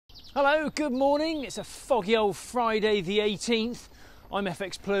Hello, good morning. It's a foggy old Friday the 18th. I'm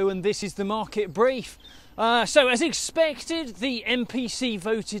FX Plu and this is the market brief. So as expected, the MPC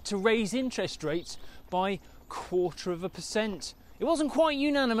voted to raise interest rates by 0.25%. It wasn't quite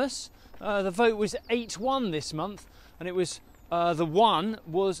unanimous. The vote was 8-1 this month, and it was the one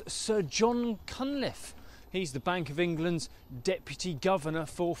was Sir Jon Cunliffe. He's the Bank of England's Deputy Governor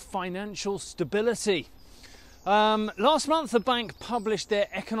for Financial Stability. Last month the bank published their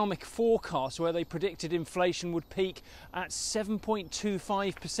economic forecast where they predicted inflation would peak at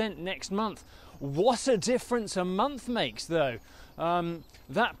 7.25% next month. What a difference a month makes though.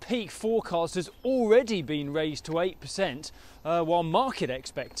 That peak forecast has already been raised to 8%, while market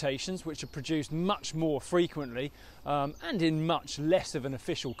expectations, which are produced much more frequently and in much less of an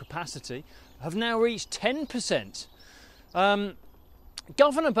official capacity, have now reached 10%.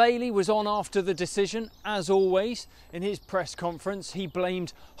 Governor Bailey was on after the decision, as always. In his press conference, he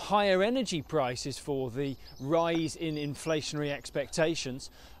blamed higher energy prices for the rise in inflationary expectations.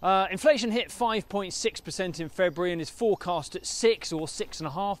 Inflation hit 5.6% in February and is forecast at 6 or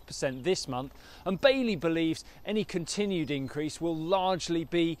 6.5% this month. And Bailey believes any continued increase will largely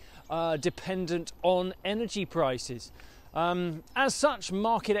be dependent on energy prices. As such,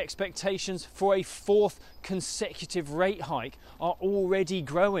 market expectations for a fourth consecutive rate hike are already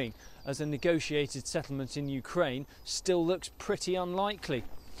growing, as a negotiated settlement in Ukraine still looks pretty unlikely.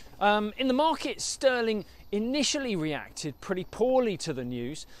 In the market, sterling initially reacted pretty poorly to the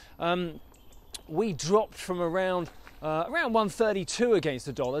news. We dropped from around 132 against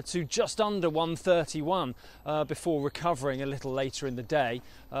the dollar to just under 131 before recovering a little later in the day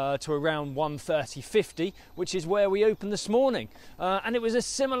to around 130.50, which is where we opened this morning. And it was a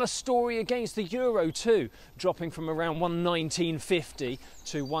similar story against the euro too, dropping from around 119.50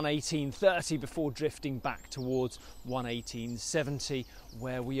 to 118.30 before drifting back towards 118.70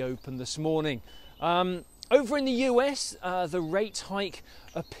 where we opened this morning. Over in the US, the rate hike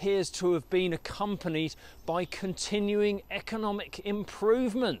appears to have been accompanied by continuing economic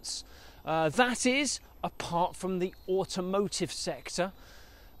improvements. That is, apart from the automotive sector.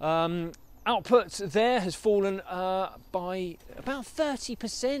 Output there has fallen by about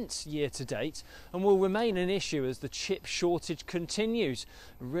 30% year to date and will remain an issue as the chip shortage continues,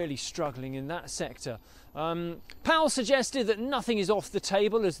 really struggling in that sector. Powell suggested that nothing is off the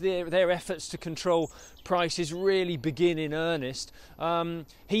table as their efforts to control prices really begin in earnest.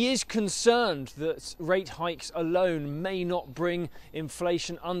 He is concerned that rate hikes alone may not bring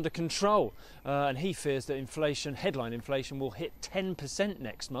inflation under control, and he fears that headline inflation will hit 10%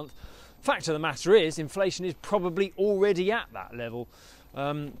 next month. Fact of the matter is, inflation is probably already at that level.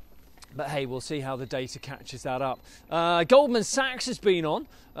 But hey, we'll see how the data catches that up. Goldman Sachs has been on.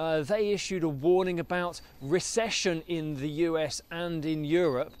 They issued a warning about recession in the US and in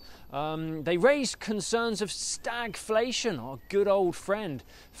Europe. They raised concerns of stagflation, our good old friend,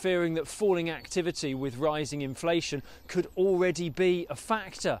 fearing that falling activity with rising inflation could already be a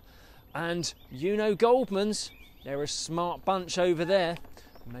factor. And you know Goldman's, they're a smart bunch over there.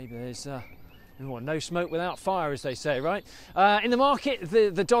 Maybe there's no smoke without fire, as they say, right? In the market,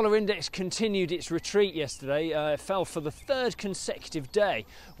 the dollar index continued its retreat yesterday. It fell for the third consecutive day.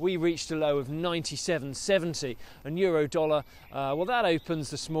 We reached a low of 97.70, and euro dollar, well, that opens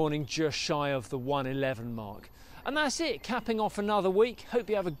this morning just shy of the 111 mark. And that's it, capping off another week. Hope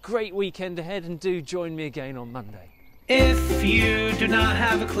you have a great weekend ahead, and do join me again on Monday. If you do not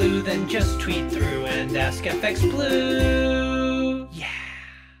have a clue, then just tweet through and ask FX Blue.